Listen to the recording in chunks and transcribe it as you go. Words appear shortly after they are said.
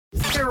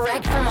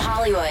Direct from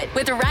Hollywood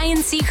with Ryan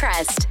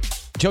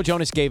Seacrest. Joe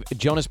Jonas gave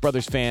Jonas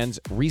Brothers fans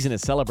reason to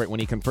celebrate when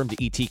he confirmed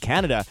to ET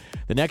Canada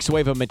the next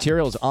wave of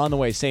material is on the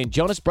way, saying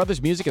Jonas Brothers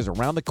music is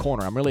around the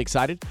corner. I'm really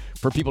excited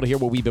for people to hear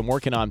what we've been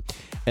working on.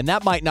 And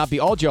that might not be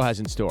all Joe has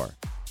in store.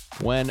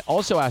 When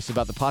also asked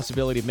about the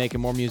possibility of making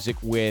more music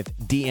with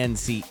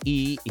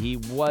DNCE, he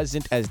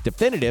wasn't as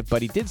definitive,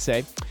 but he did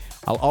say,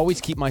 I'll always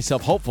keep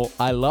myself hopeful.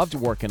 I loved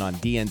working on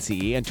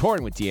DNCE and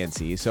touring with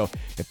DNCE. So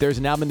if there's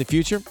an album in the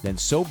future, then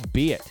so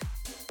be it.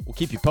 We'll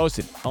keep you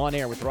posted on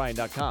air with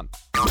Ryan.com.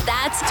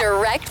 That's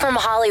Direct from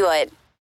Hollywood.